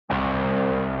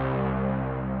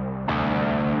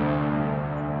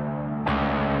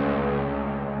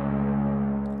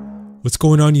What's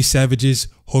going on, you savages?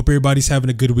 Hope everybody's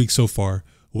having a good week so far.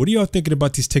 What are y'all thinking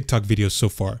about these TikTok videos so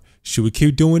far? Should we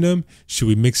keep doing them? Should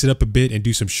we mix it up a bit and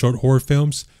do some short horror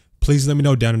films? Please let me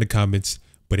know down in the comments.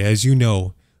 But as you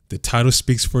know, the title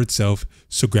speaks for itself,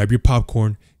 so grab your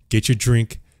popcorn, get your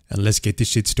drink, and let's get this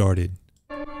shit started.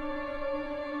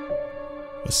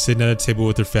 Was sitting at a table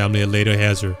with her family, and later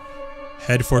has her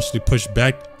head forcibly pushed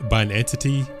back by an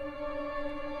entity.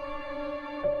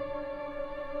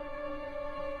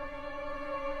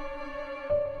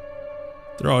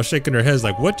 They're all shaking their heads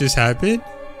like, what just happened?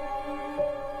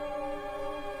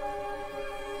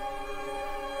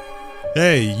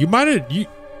 Hey, you might have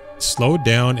slowed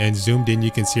down and zoomed in.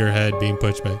 You can see her head being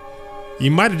pushed back.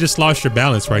 You might have just lost your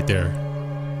balance right there.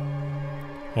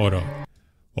 Hold on.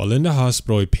 While in the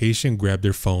hospital, a patient grabbed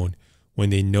their phone when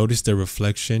they noticed the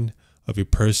reflection of a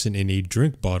person in a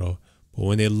drink bottle. But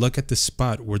when they look at the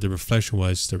spot where the reflection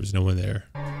was, there was no one there.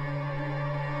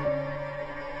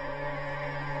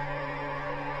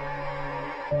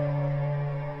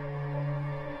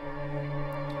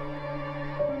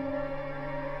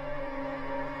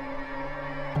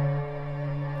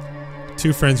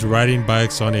 Two friends riding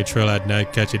bikes on a trail at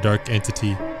night catch a dark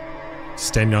entity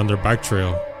standing on their bike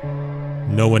trail.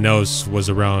 No one else was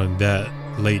around that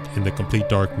late in the complete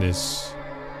darkness.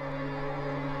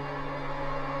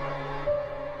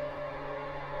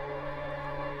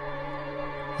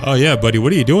 Oh yeah, buddy,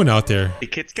 what are you doing out there? The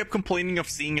kids kept complaining of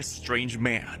seeing a strange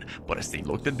man, but as they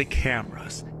looked at the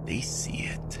cameras, they see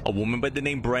it. A woman by the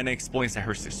name Brenna explains that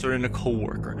her sister and a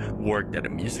co-worker worked at a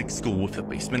music school with a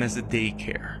basement as a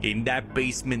daycare. In that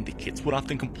basement, the kids would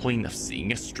often complain of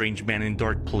seeing a strange man in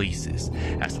dark places,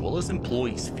 as well as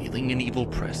employees feeling an evil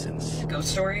presence. Ghost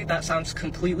story? That sounds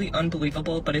completely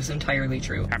unbelievable, but is entirely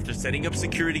true. After setting up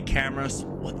security cameras,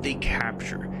 what they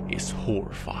capture is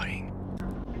horrifying.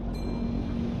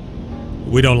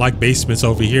 We don't like basements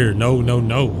over here. No, no,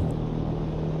 no.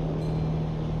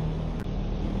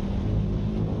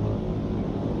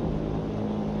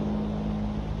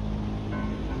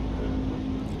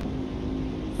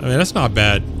 I mean, that's not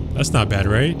bad. That's not bad,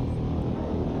 right?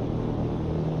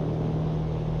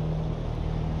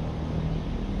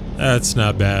 That's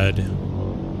not bad.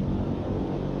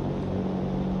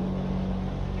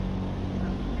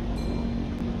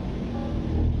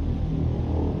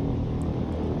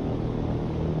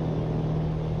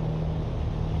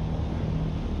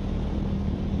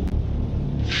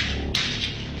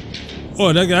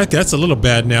 Oh, that's a little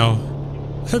bad now.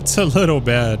 That's a little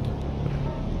bad.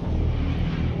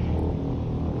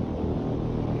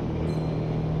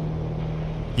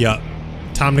 Yeah,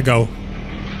 time to go.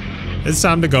 It's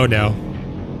time to go now.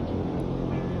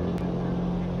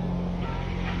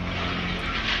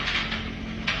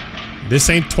 This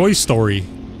ain't Toy Story.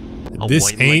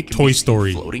 This ain't Toy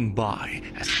Story. Floating by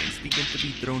as things begin to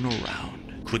be thrown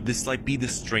around. Could this light be the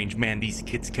strange man these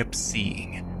kids kept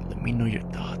seeing? Let me know your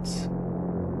thoughts.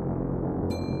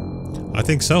 I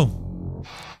think so.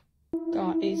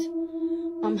 Guys,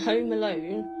 I'm home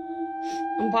alone.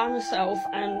 I'm by myself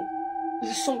and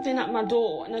there's something at my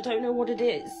door and I don't know what it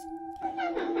is.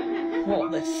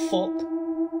 What the fuck?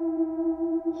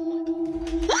 Oh my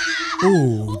god.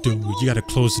 Ooh, dude, you gotta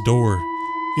close the door.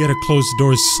 You gotta close the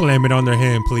door, slam it on their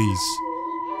hand, please.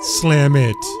 Slam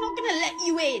it. I'm not gonna let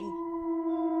you in.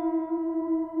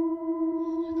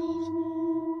 Oh my god.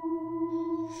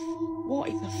 What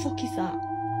the fuck is that?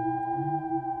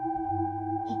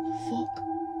 What the fuck?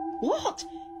 What?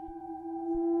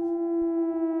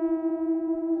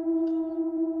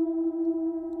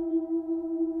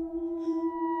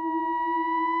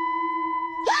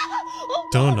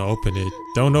 Don't open it.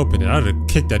 Don't open it. I'd have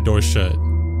kicked that door shut.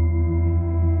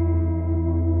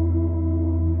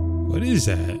 What is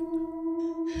that?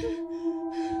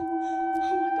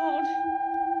 Oh my god.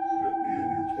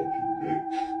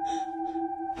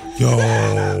 Yo.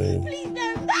 Please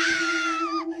don't.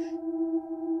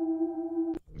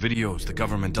 Videos the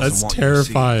government doesn't That's want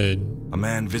terrifying. you to see. A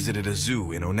man visited a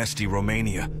zoo in Onesti,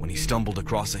 Romania when he stumbled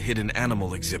across a hidden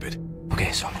animal exhibit.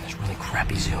 Okay, so I'm in this really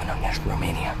crappy zoo in Onesti,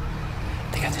 Romania.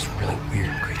 They got this really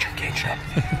weird creature caged up.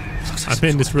 Looks like I'm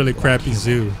in this really crappy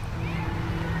zoo.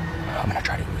 I'm gonna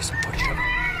try to use some footage of it.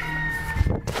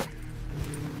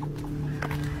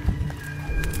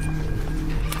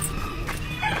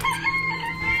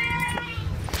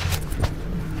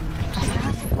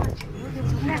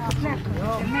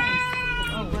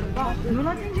 Nu-l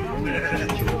atinge nimic.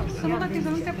 Să nu atinge,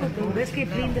 nu te pot. Vezi că e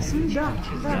plin de sânge? Da,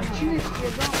 cine știe,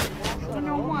 da? Nu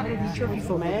ne omoare din ce-o fi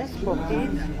făcut.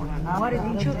 Oare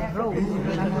din ce-o fi făcut?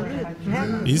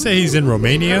 You say he's in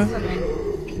Romania?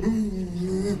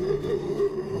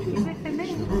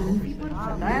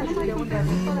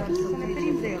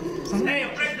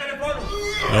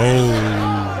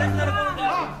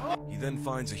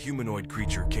 finds a humanoid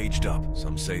creature caged up.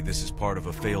 Some say this is part of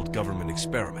a failed government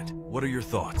experiment. What are your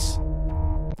thoughts?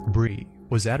 Bree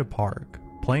was at a park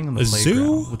playing on the A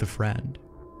playground zoo? with a friend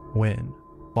when,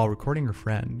 while recording her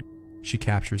friend, she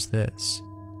captures this.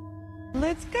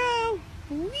 Let's go.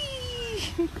 Whee!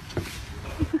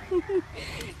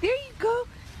 There you go.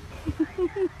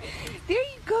 There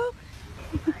you go.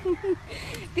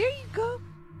 There you go.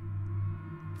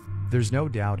 There's no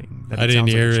doubting that I it didn't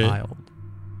sounds like hear a it. child.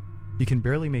 You can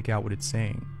barely make out what it's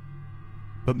saying,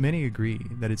 but many agree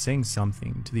that it's saying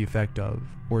something to the effect of,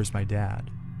 "Where's my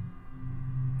dad?"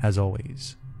 As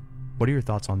always, what are your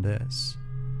thoughts on this?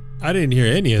 I didn't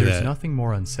hear any of There's that. nothing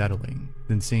more unsettling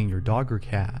than seeing your dog or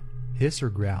cat hiss or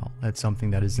growl at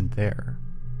something that isn't there.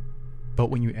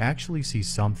 But when you actually see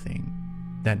something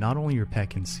that not only your pet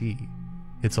can see,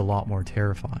 it's a lot more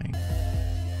terrifying.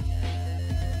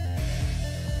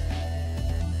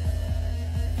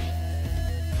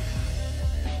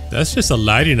 That's just a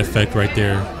lighting effect right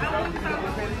there.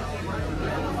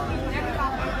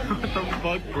 What the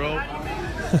fuck, bro?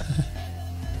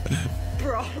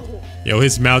 Bro. Yo,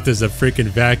 his mouth is a freaking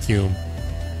vacuum.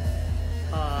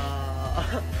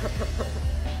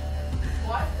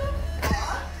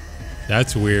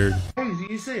 That's weird.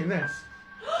 You seeing this?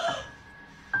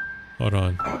 Hold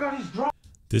on. Oh my god, he's drunk.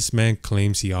 This man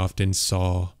claims he often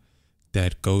saw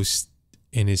that ghost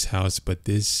in his house, but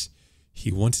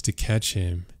he wants to catch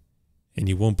him, and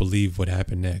you won't believe what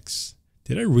happened next.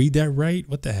 Did I read that right?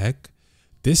 What the heck?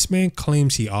 This man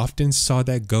claims he often saw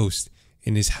that ghost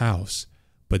in his house,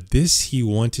 but he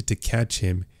wanted to catch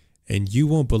him, and you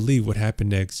won't believe what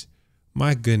happened next.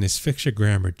 My goodness, fix your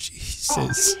grammar,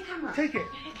 Jesus. Take it.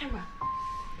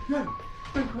 No,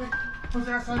 quick. What's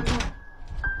outside the door?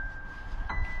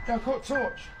 Go, cut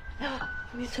torch. Give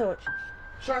me a torch.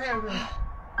 Shine it over there.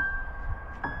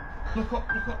 Look up.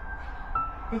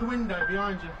 With the window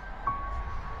behind you.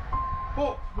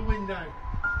 Up the window.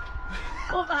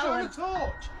 What that Shine one? the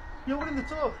torch. You're holding the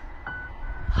torch.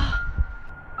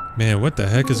 Man, what the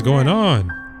heck is going on?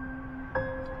 Go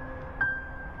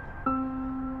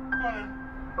on then.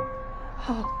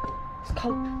 Oh, it's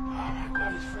cold. Oh my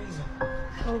god, it's freezing.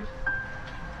 Cold.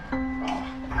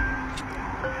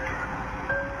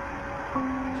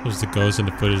 There's the ghost in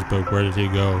the footage, but where did he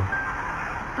go?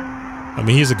 I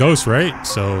mean, he's a ghost, right?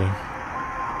 So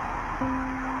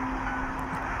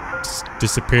just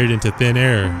disappeared into thin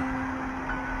air.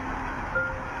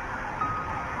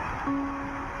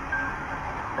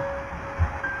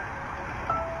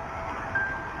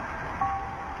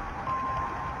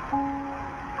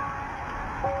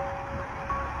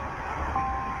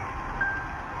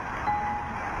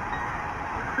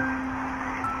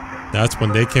 That's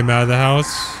when they came out of the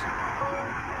house.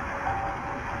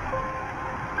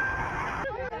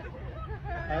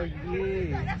 Oh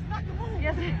yeah.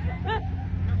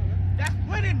 That's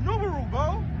planet Nibiru,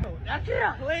 bro. That's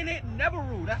planet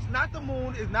Nibiru. That's not the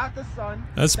moon. It's not the sun.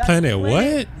 That's planet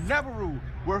what? Nibiru.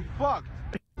 We're fucked.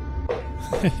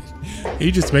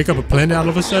 You just make up a planet all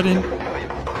of a sudden?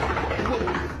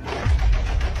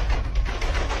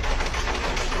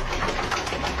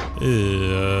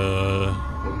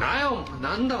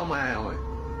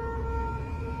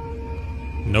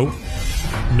 Nope.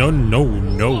 No.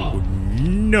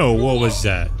 What was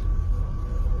that?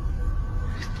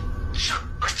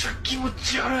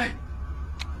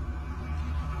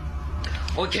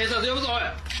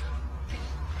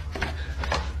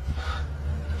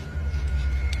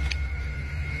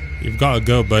 You've got to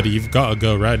go, buddy. You've got to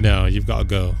go right now. You've got to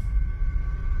go.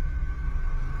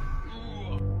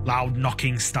 Loud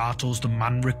knocking startles the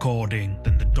man recording,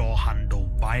 then the door handle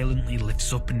violently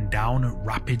lifts up and down at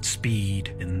rapid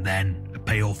speed, and then a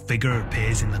pale figure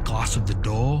appears in the glass of the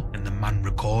door, and the man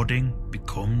recording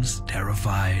becomes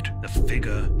terrified. The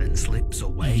figure then slips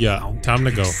away. Yeah, time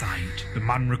to go. Sight. The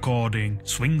man recording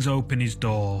swings open his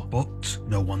door, but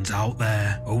no one's out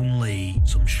there, only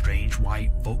some strange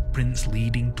white footprints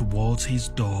leading towards his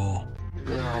door.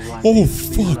 Oh,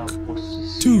 fuck.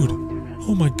 Dude.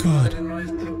 Oh, my God.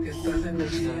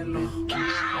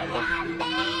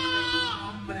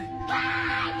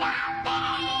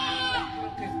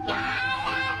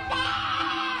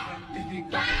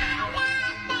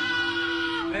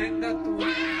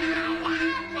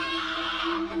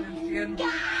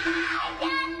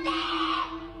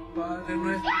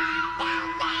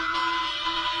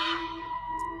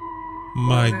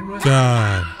 My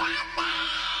God.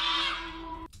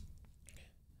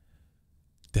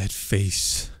 That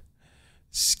face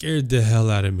scared the hell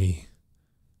out of me.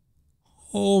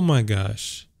 Oh my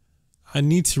gosh. I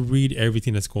need to read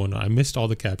everything that's going on. I missed all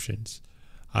the captions.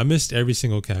 I missed every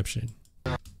single caption.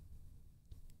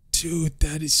 Dude,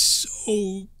 that is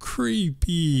so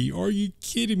creepy. Are you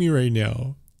kidding me right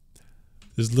now?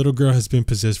 This little girl has been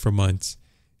possessed for months,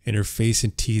 and her face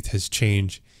and teeth has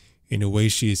changed in a way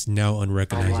she is now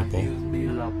unrecognizable.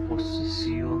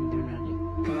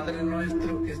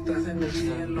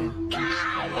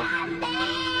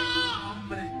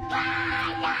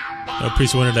 The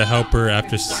priest wanted to help her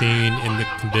after seeing in the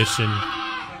condition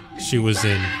she was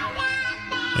in.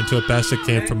 Until a pastor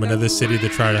came from another city to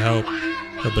try to help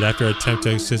her, but after an attempt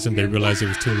to assist him, they realized it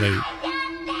was too late.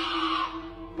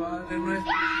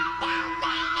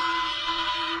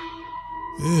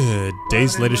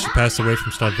 Days later, she passed away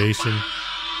from starvation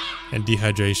and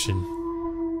dehydration.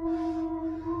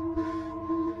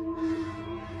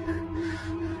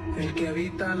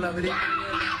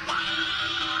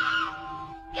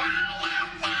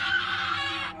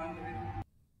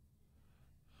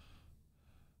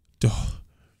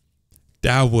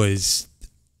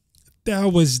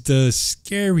 That was the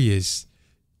scariest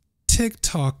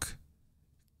TikTok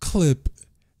clip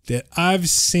that I've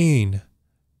seen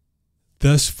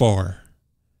thus far.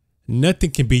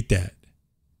 Nothing can beat that.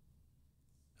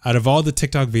 Out of all the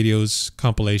TikTok videos,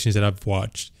 compilations that I've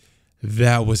watched,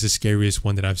 that was the scariest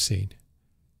one that I've seen.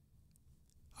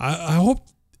 I hope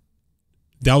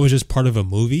that was just part of a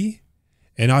movie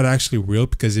and not actually real,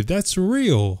 because if that's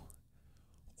real,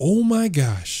 oh my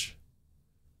gosh.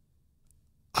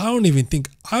 I don't even think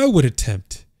I would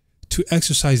attempt to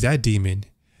exorcise that demon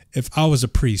if I was a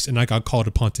priest and I got called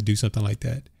upon to do something like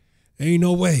that. Ain't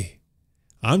no way.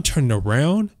 I'm turning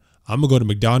around. I'm going to go to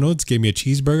McDonald's, get me a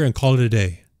cheeseburger, and call it a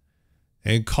day.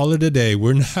 And call it a day.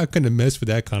 We're not going to mess with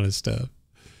that kind of stuff.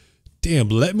 Damn,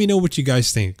 let me know what you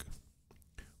guys think.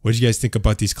 What do you guys think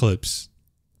about these clips?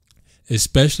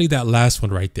 Especially that last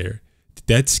one right there.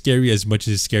 That's scary as much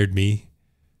as it scared me.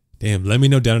 Damn, let me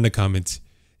know down in the comments.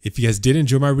 If you guys did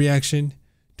enjoy my reaction,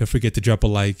 don't forget to drop a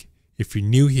like. If you're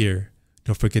new here,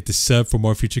 don't forget to sub for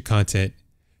more future content.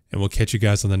 And we'll catch you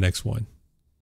guys on the next one.